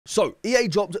So, EA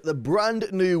dropped the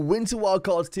brand new Winter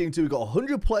Wildcards Team 2. We've got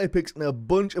 100 player picks and a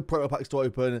bunch of promo packs to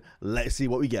open. Let's see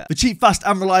what we get. For cheap, fast,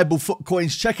 and reliable foot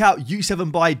coins, check out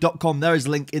u7buy.com. There is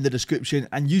a link in the description.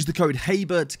 And use the code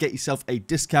HABER to get yourself a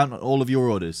discount on all of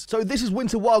your orders. So, this is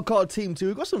Winter Wildcard Team 2.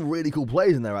 We've got some really cool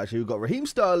players in there, actually. We've got Raheem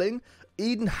Sterling,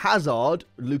 Eden Hazard,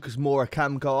 Lucas Moura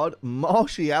cam card,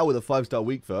 Martial with a 5-star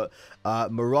weak foot,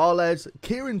 Morales,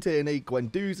 Kieran Tierney,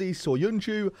 Guendouzi,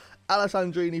 Soyuncu,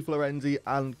 Alessandrini, Florenzi,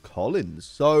 and Collins.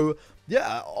 So,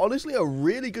 yeah, honestly, a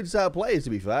really good set of players, to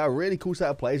be fair. A really cool set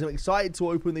of players. I'm excited to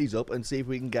open these up and see if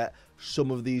we can get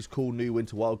some of these cool new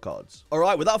Winter Wildcards. All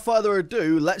right, without further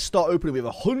ado, let's start opening. We have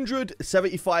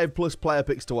 175 plus player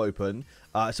picks to open.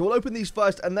 So we'll open these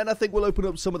first, and then I think we'll open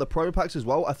up some of the pro packs as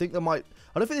well. I think there might...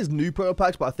 I don't think there's new pro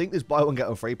packs, but I think there's buy one, get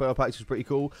one free pro packs, which is pretty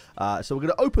cool. So we're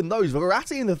going to open those.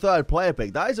 Verratti in the third player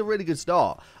pick. That is a really good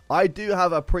start. I do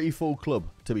have a pretty full club,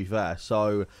 to be fair.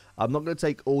 So I'm not going to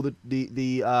take all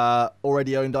the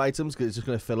already owned items because it's just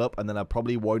going to fill up, and then I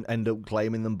probably won't end up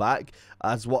claiming them back.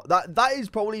 As what that is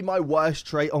probably my worst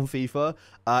trait on FIFA.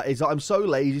 Is that I'm so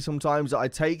lazy sometimes that I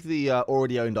take the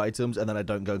already owned items and then I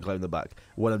don't go and claim them back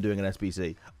when I'm doing an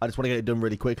SBC. I just want to get it done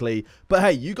really quickly. But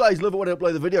hey, you guys love it when I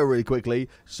upload the video really quickly,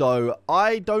 so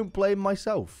I don't blame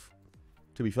myself,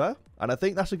 to be fair. And I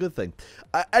think that's a good thing.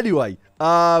 Anyway,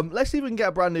 let's see if we can get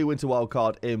a brand new Winter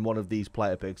Wildcard in one of these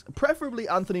player picks. Preferably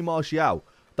Anthony Martial.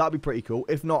 That'd be pretty cool.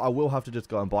 If not, I will have to just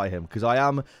go and buy him, because I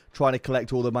am trying to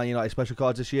collect all the Man United special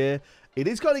cards this year. It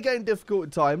is kind of getting difficult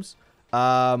at times.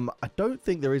 I don't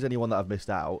think there is anyone that I've missed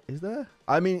out. Is there?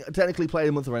 I mean, technically playing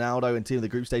a month of Ronaldo and team of the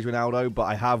group stage Ronaldo, but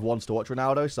I have wants to watch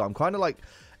Ronaldo, so I'm kind of like,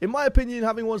 in my opinion,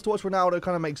 having wants to watch Ronaldo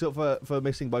kind of makes up for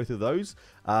missing both of those.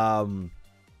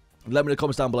 Let me know in the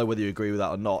comments down below whether you agree with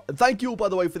that or not. And thank you all, by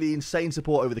the way, for the insane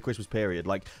support over the Christmas period.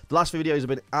 Like, the last few videos have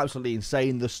been absolutely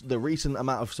insane. The recent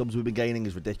amount of subs we've been gaining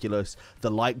is ridiculous.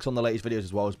 The likes on the latest videos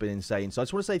as well has been insane. So I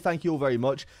just want to say thank you all very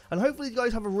much. And hopefully you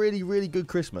guys have a really, really good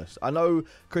Christmas. I know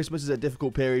Christmas is a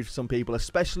difficult period for some people,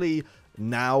 especially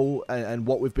now and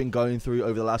what we've been going through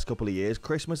over the last couple of years.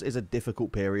 Christmas is a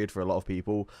difficult period for a lot of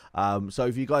people. So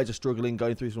if you guys are struggling,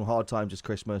 going through some hard times this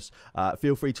Christmas,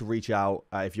 feel free to reach out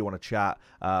if you want to chat.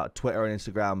 Twitter and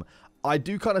Instagram. I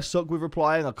do kind of suck with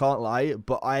replying, I can't lie,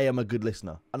 but I am a good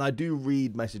listener. And I do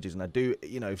read messages, and I do,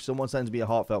 you know, if someone sends me a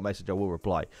heartfelt message, I will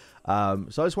reply. So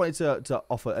I just wanted to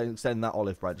offer and extend that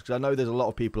olive branch, because I know there's a lot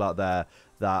of people out there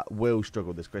that will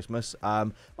struggle this Christmas.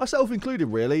 Myself included,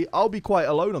 really. I'll be quite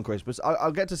alone on Christmas.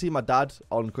 I'll get to see my dad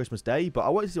on Christmas Day, but I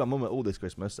won't see my mum at all this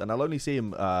Christmas, and I'll only see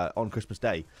him on Christmas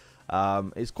Day.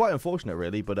 It's quite unfortunate,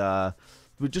 really, but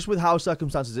just with how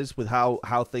circumstances is, with how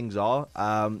things are,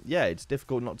 yeah, it's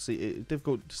difficult not to see. It's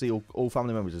difficult to see all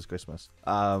family members this Christmas.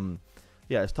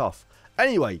 Yeah, it's tough.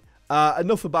 Anyway,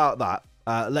 enough about that.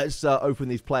 Let's open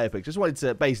these player picks. Just wanted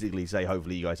to basically say,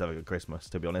 hopefully you guys have a good Christmas,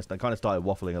 to be honest. I kind of started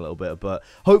waffling a little bit, but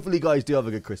hopefully you guys do have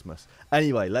a good Christmas.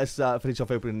 Anyway, let's finish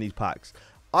off opening these packs.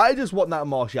 I just want that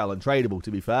Martial untradeable, to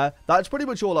be fair. That's pretty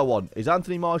much all I want, is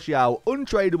Anthony Martial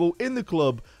untradeable in the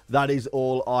club. That is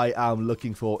all I am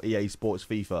looking for, EA Sports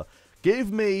FIFA.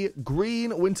 Give me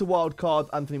green Winter Wildcard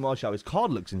Anthony Martial. His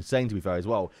card looks insane, to be fair, as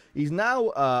well. He's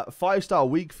now 5-star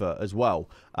weak foot as well,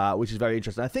 which is very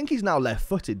interesting. I think he's now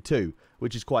left-footed too,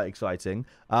 which is quite exciting.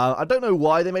 I don't know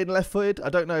why they made him left-footed. I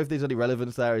don't know if there's any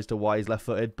relevance there as to why he's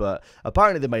left-footed, but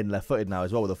apparently they made him left-footed now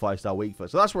as well with a 5-star weak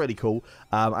foot. So that's really cool.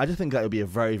 I just think that would be a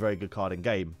very, very good card in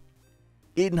game.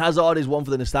 Eden Hazard is one for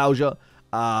the nostalgia.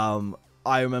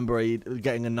 I remember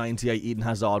getting a 98 Eden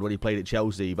Hazard when he played at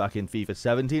Chelsea back in FIFA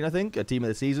 17, I think, a Team of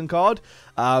the Season card.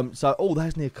 So, oh,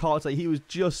 there's near card. So he was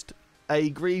just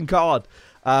a green card.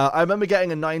 I remember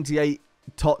getting a 98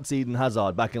 Tots Eden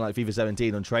Hazard back in like FIFA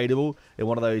 17 untradeable in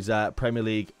one of those Premier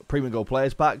League Premium Gold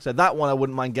Players packs. So that one I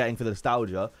wouldn't mind getting for the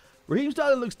nostalgia. Raheem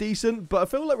Sterling looks decent, but I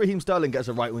feel like Raheem Sterling gets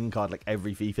a right wing card like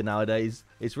every FIFA nowadays.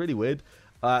 It's really weird.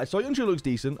 Soyuncu looks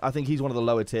decent. I think he's one of the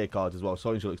lower tier cards as well.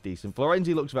 Soyuncu looks decent.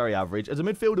 Florenzi looks very average. As a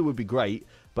midfielder would be great,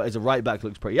 but as a right back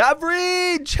looks pretty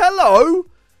average. Hello!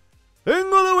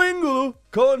 Ingolo,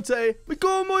 Conte, mi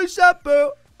como Itshaber,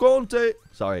 Conte.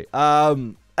 Sorry.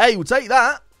 Hey, we'll take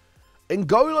that.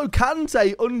 N'Golo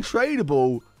Kante,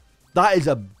 untradeable. That is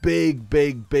a big,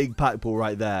 big, big pack pull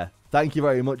right there. Thank you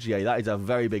very much, EA. That is a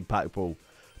very big pack pull.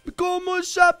 Mi como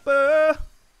Itshaber.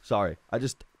 Sorry.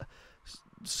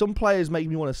 Some players make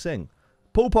me want to sing.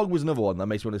 Paul Pogba was another one that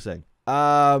makes me want to sing.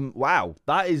 Wow.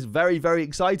 That is very, very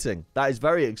exciting. That is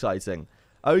very exciting.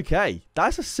 Okay.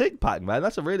 That's a sick pack, man.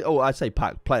 That's a really... Oh, I'd say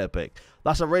pack. Player pick.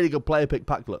 That's a really good player pick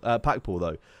pack pull,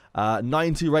 though.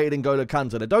 90 rated N'Golo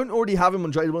Kante. I don't already have him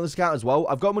untradeable on this account as well.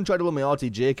 I've got him untradeable on my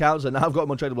RTG account, so now I've got him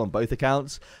untradeable on both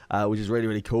accounts, which is really,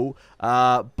 really cool.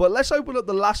 But let's open up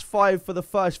the last 5 for the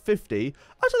first 50.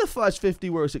 I'd say the first 50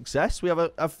 were a success. We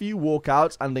have a few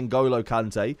walkouts and N'Golo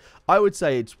Kante. I would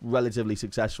say it's relatively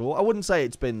successful. I wouldn't say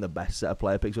it's been the best set of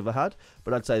player picks we've ever had,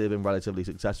 but I'd say they've been relatively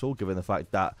successful, given the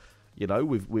fact that, you know,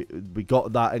 we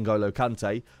got that N'Golo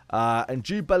Kante. And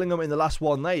Jude Bellingham in the last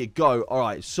one. There you go. All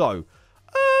right, so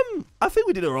I think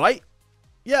we did all right.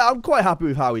 Yeah, I'm quite happy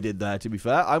with how we did there, to be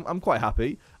fair. I'm quite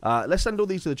happy. Let's send all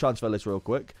these to the transfer list real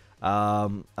quick.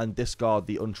 And discard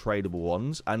the untradeable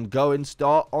ones. And go and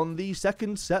start on the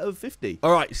second set of 50.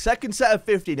 All right, second set of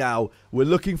 50 now. We're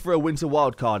looking for a winter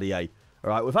wildcard, EA. All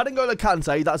right, we've had N'Golo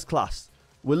Kante. That's class.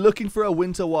 We're looking for a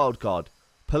winter wildcard.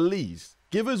 Please.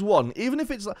 Give us one, even if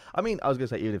it's, I mean, I was going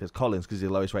to say even if it's Collins because he's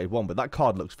the lowest rated one, but that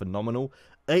card looks phenomenal.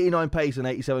 89 pace and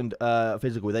 87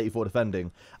 physical with 84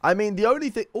 defending. I mean, the only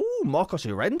thing, ooh, Marcos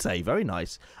Llorente, very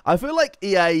nice. I feel like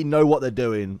EA know what they're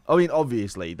doing. I mean,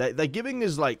 obviously, they're giving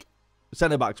us, like,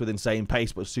 centre-backs with insane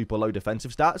pace but super low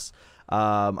defensive stats.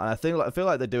 And I feel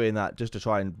like they're doing that just to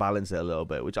try and balance it a little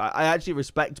bit, which I actually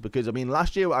respect because, I mean,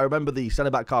 last year I remember the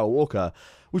centre-back Kyle Walker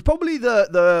was probably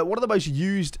the one of the most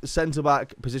used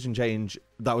centre-back position change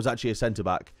that was actually a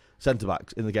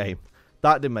centre-backs in the game.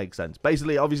 That didn't make sense.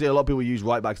 Basically, obviously, a lot of people use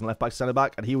right-backs and left-backs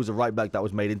centre-back, and he was a right-back that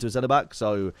was made into a centre-back,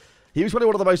 so he was probably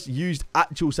one of the most used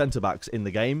actual centre-backs in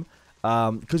the game.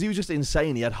 Because he was just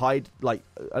insane. He had high, like,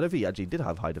 I don't think he actually did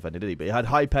have high defending, did he? But he had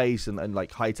high pace and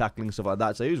like, high tackling, stuff like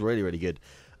that. So he was really, really good.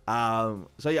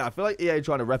 So, yeah, I feel like EA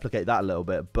trying to replicate that a little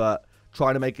bit, but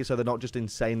trying to make it so they're not just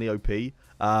insanely OP,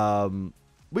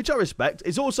 which I respect.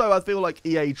 It's also, I feel like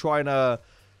EA trying to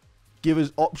give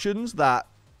us options that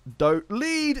don't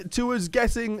lead to us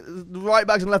getting right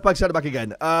backs and left back, centre back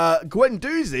again.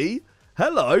 Guendouzi,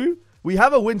 hello. We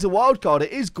have a winter wildcard.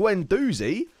 It is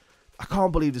Guendouzi. I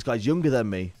can't believe this guy's younger than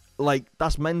me. Like,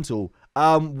 that's mental.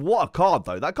 What a card,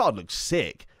 though. That card looks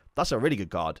sick. That's a really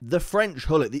good card. The French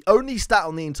Hullet. The only stat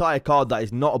on the entire card that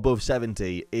is not above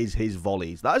 70 is his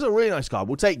volleys. That is a really nice card.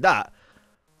 We'll take that.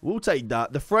 We'll take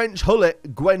that. The French Hullet,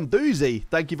 Guendouzi.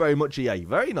 Thank you very much, EA.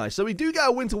 Very nice. So we do get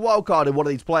a winter wildcard in one of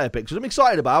these player picks, which I'm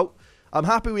excited about. I'm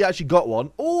happy we actually got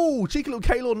one. Oh, cheeky little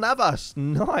Keylor Navas.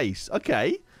 Nice.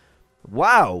 Okay.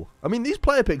 Wow. I mean, these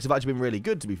player picks have actually been really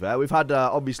good, to be fair. We've had,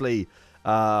 obviously,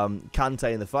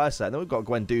 Kante in the first set. And then we've got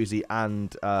Guendouzi and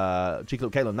cheeky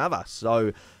little Keylor Navas.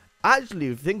 So, actually,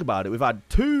 if you think about it, we've had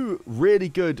 2 really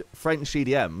good French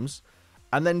CDMs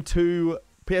and then 2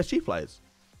 PSG players.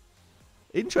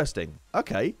 Interesting.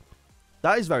 Okay.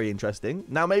 That is very interesting.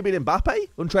 Now, maybe an Mbappe,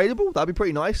 untradeable. That'd be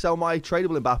pretty nice. Sell my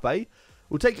tradable Mbappe.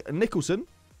 We'll take Nicholson.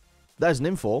 There's an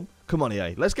inform. Come on,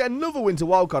 EA. Let's get another winter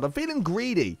wildcard. I'm feeling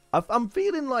greedy. I'm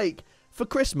feeling like, for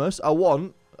Christmas, I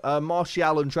want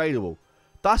Martial untradeable.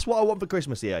 That's what I want for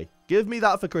Christmas, EA. Give me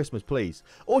that for Christmas, please.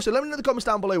 Also, let me know in the comments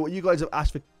down below what you guys have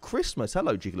asked for Christmas.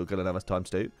 Hello, cheeky little Keylor Navas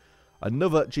 ×2.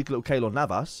 Another cheeky little Keylor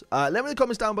Navas. Let me in the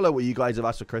comments down below what you guys have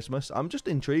asked for Christmas. I'm just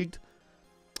intrigued.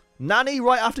 Nani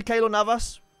right after Keylor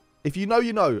Navas. If you know,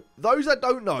 you know. Those that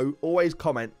don't know, always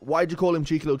comment. Why'd you call him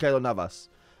cheeky little Keylor Navas?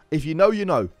 If you know, you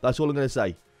know. That's all I'm going to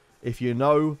say. If you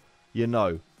know, you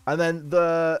know. And then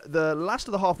the last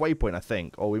of the halfway point, I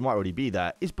think, or we might already be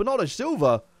there, is Bernardo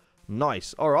Silva.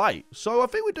 Nice. All right. So I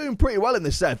think we're doing pretty well in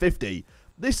this set 50.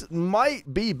 This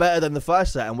might be better than the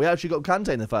first set, and we actually got Kante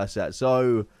in the first set.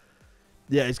 So,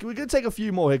 yeah, we're going to take a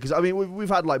few more here, because, I mean, we've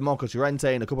had, like, Marcos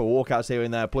Llorente and a couple of walkouts here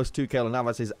and there, plus 2 Keylor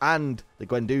Navases and the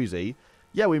Guendouzi.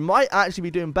 Yeah, we might actually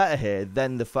be doing better here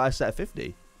than the first set of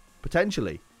 50.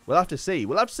 Potentially. We'll have to see.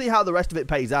 We'll have to see how the rest of it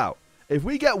pays out. If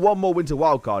we get one more winter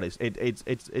wildcard,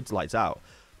 it's lights out.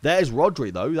 There's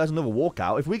Rodri, though. There's another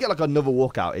walkout. If we get, like, another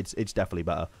walkout, it's definitely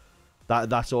better.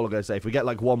 That's all I'm going to say. If we get,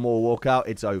 like, one more walkout,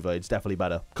 it's over. It's definitely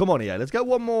better. Come on, EA. Let's get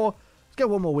one more. Let's get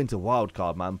one more winter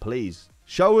wildcard, man, please.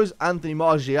 Show us Anthony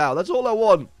Martial. That's all I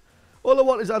want. All I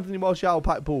want is Anthony Martial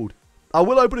pack pulled. I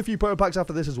will open a few promo packs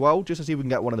after this as well, just to see if we can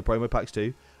get one of the promo packs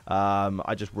too.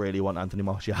 I just really want Anthony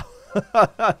Martial.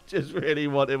 I just really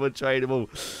want him untradeable.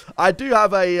 I do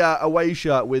have a away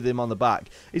shirt with him on the back.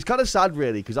 It's kind of sad,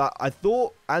 really, because I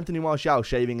thought Anthony Martial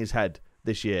shaving his head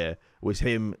this year was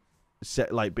him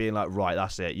being like, right,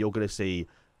 that's it. You're going to see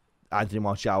Anthony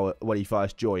Martial when he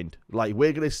first joined. Like,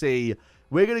 we're going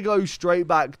to go straight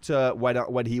back to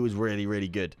when he was really, really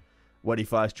good. When he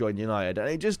first joined United. And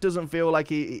it just doesn't feel like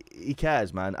he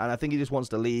cares, man. And I think he just wants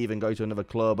to leave and go to another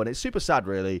club. And it's super sad,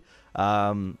 really.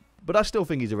 But I still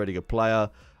think he's a really good player.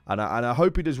 And I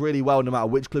hope he does really well no matter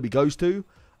which club he goes to.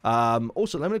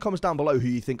 Also, let me know in the comments down below who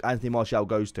you think Anthony Martial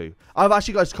goes to. I've asked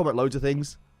you guys to comment loads of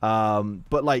things.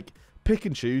 But like, pick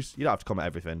and choose. You don't have to comment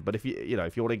everything. But if you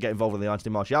want to get involved in the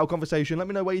Anthony Martial conversation, let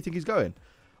me know where you think he's going.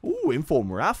 Ooh,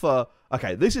 Inform Rafa.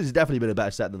 Okay, this has definitely been a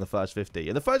better set than the first 50.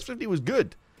 And the first 50 was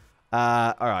good.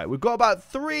 All right, we've got about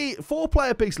 4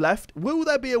 player picks left. Will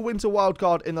there be a winter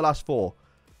wildcard in the last 4?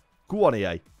 Go on,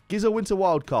 EA. Gives a winter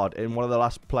wildcard in one of the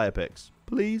last player picks.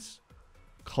 Please.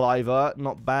 Cliver.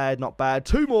 Not bad, not bad.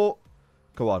 2 more.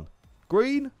 Come on.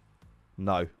 Green.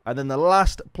 No. And then the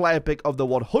last player pick of the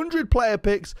 100 player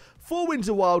picks for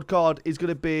winter wildcard is going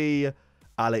to be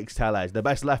Alex Telles, the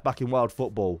best left back in world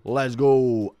football. Let's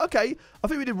go. Okay. I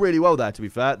think we did really well there, to be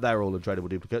fair. They're all untradeable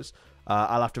duplicates.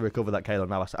 I'll have to recover that Keylor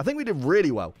Navas. I think we did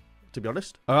really well, to be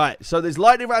honest. All right, so there's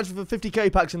lightning rounds for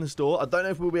 50k packs in the store. I don't know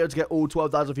if we'll be able to get all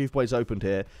 12,000 FIFA points opened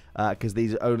here because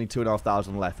these are only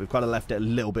 2,500 left. We've kind of left it a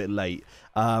little bit late.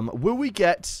 Will we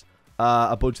get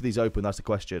a bunch of these open? That's the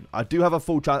question. I do have a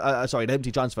full, an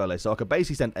empty transfer list, so I can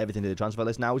basically send everything to the transfer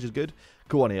list now, which is good.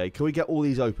 Go on, EA. Can we get all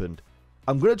these opened?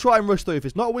 I'm going to try and rush through. If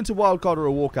it's not a winter wildcard or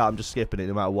a walkout, I'm just skipping it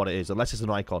no matter what it is, unless it's an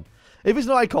icon. If it's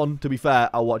an icon, to be fair,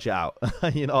 I'll watch it out.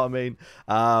 You know what I mean?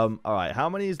 All right, how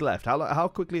many is left? How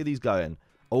quickly are these going?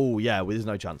 Oh, yeah, well, there's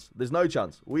no chance. There's no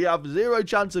chance. We have 0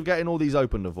 chance of getting all these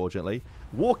opened, unfortunately.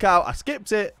 Walkout, I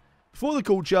skipped it. For the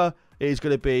culture, it is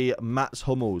going to be Mats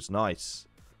Hummels. Nice.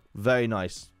 Very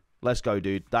nice. Let's go,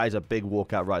 dude. That is a big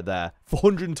walkout right there.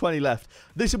 420 left.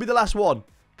 This will be the last one.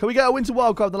 Can we get a winter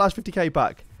wildcard in the last 50k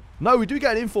pack? No, we do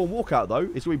get an inform walkout, though.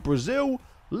 It's going to be Brazil,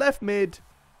 left mid,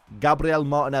 Gabriel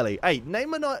Martinelli. Hey,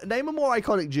 name a more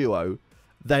iconic duo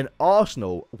than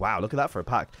Arsenal. Wow, look at that for a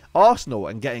pack. Arsenal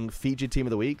and getting featured team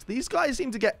of the week. These guys seem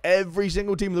to get every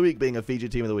single team of the week being a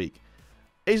featured team of the week.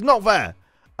 It's not fair.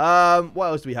 What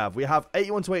else do we have? We have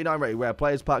 81 to 89 rated rare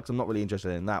players packs. I'm not really interested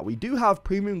in that. We do have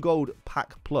Premium Gold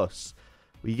Pack Plus.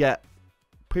 We get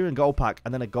Premium Gold Pack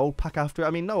and then a Gold Pack after it. I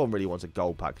mean, no one really wants a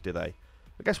Gold Pack, do they?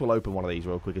 I guess we'll open one of these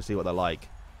real quick and see what they're like.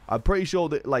 I'm pretty sure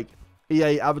that, like,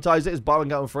 EA advertised it as buy one,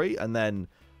 get one free, and then,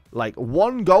 like,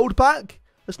 1 gold pack?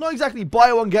 It's not exactly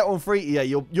buy one, get one free, EA.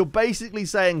 You're basically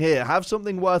saying here, have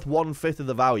something worth 1/5 of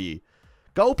the value.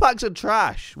 Gold packs are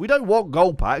trash. We don't want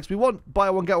gold packs. We want buy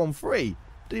one, get one free.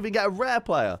 Didn't even get a rare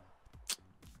player.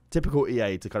 Typical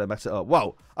EA to kind of mess it up.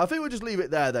 Well, I think we'll just leave it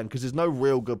there then, because there's no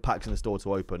real good packs in the store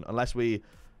to open, unless we...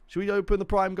 Should we open the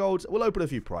Prime Golds? We'll open a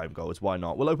few Prime Golds. Why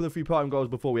not? We'll open a few Prime Golds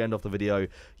before we end off the video.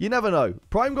 You never know.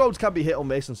 Prime Golds can be hit or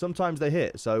miss, and sometimes they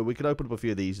hit. So we could open up a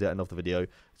few of these to end off the video,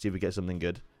 see if we get something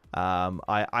good.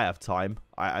 I have time.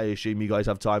 I assume you guys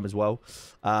have time as well.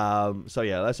 So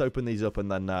yeah, let's open these up, and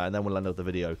then we'll end off the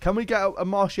video. Can we get a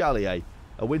Martial, EA?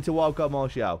 A Winter Wildcard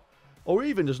Martial? Or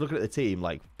even just looking at the team,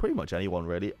 like pretty much anyone,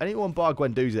 really. Anyone bar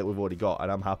Guendouzi that we've already got,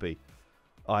 and I'm happy.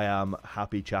 I am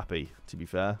happy chappy, to be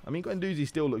fair. I mean, Guendouzi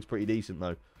still looks pretty decent,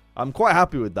 though. I'm quite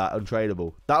happy with that,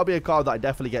 untradeable. That'll be a card that I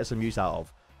definitely get some use out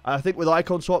of. And I think with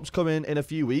icon swaps coming in a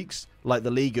few weeks, like the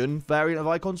Ligue 1 variant of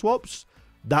icon swaps,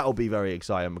 that'll be very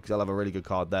exciting because I'll have a really good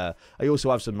card there. I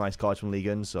also have some nice cards from Ligue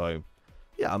 1, so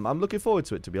yeah, I'm looking forward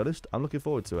to it, to be honest. I'm looking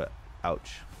forward to it.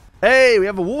 Ouch. Hey, we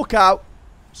have a walkout.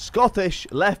 Scottish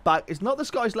left back. It's not the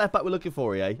Scottish left back we're looking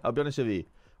for, EA. I'll be honest with you.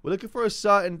 We're looking for a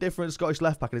certain different Scottish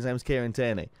left back, and his name's Kieran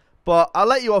Tierney. But I'll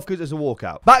let you off because it's a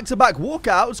walkout. Back-to-back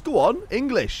walkouts. Go on.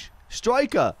 English.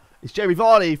 Striker. It's Jamie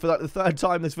Vardy for like the 3rd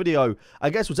time this video.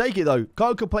 I guess we'll take it, though.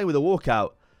 Can't complain with a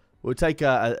walkout. We'll take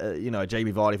a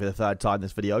Jamie Vardy for the 3rd time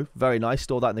this video. Very nice.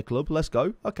 Store that in the club. Let's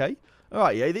go. Okay. All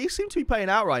right, yeah. These seem to be paying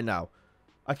out right now.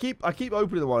 I keep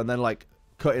opening the one and then, like,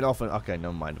 cutting off. And okay,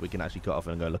 never mind. We can actually cut off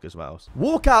and go look at something else.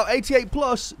 Walkout. 88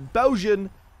 plus. Belgian.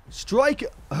 Striker,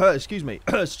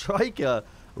 striker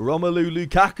Romelu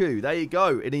Lukaku. There you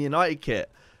go, in a United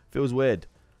kit. Feels weird.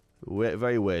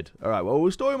 Very weird. All right, well,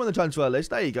 we'll store him on the transfer list.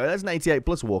 There you go. There's an 88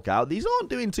 plus walkout. These aren't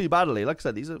doing too badly. Like I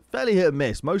said, these are fairly hit and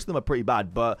miss. Most of them are pretty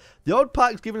bad, but the odd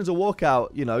pack's giving us a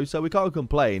walkout, you know, so we can't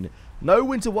complain. No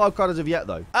winter wildcard as of yet,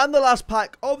 though. And the last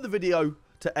pack of the video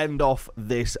to end off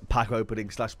this pack opening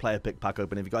 / player pick pack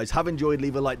opening. If you guys have enjoyed,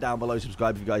 leave a like down below.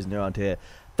 Subscribe if you guys are new around here.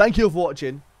 Thank you for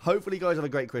watching. Hopefully, you guys have a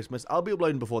great Christmas. I'll be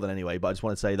uploading before then anyway, but I just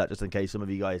want to say that just in case some of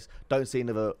you guys don't see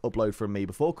another upload from me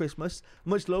before Christmas.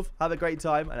 Much love. Have a great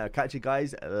time, and I'll catch you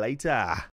guys later.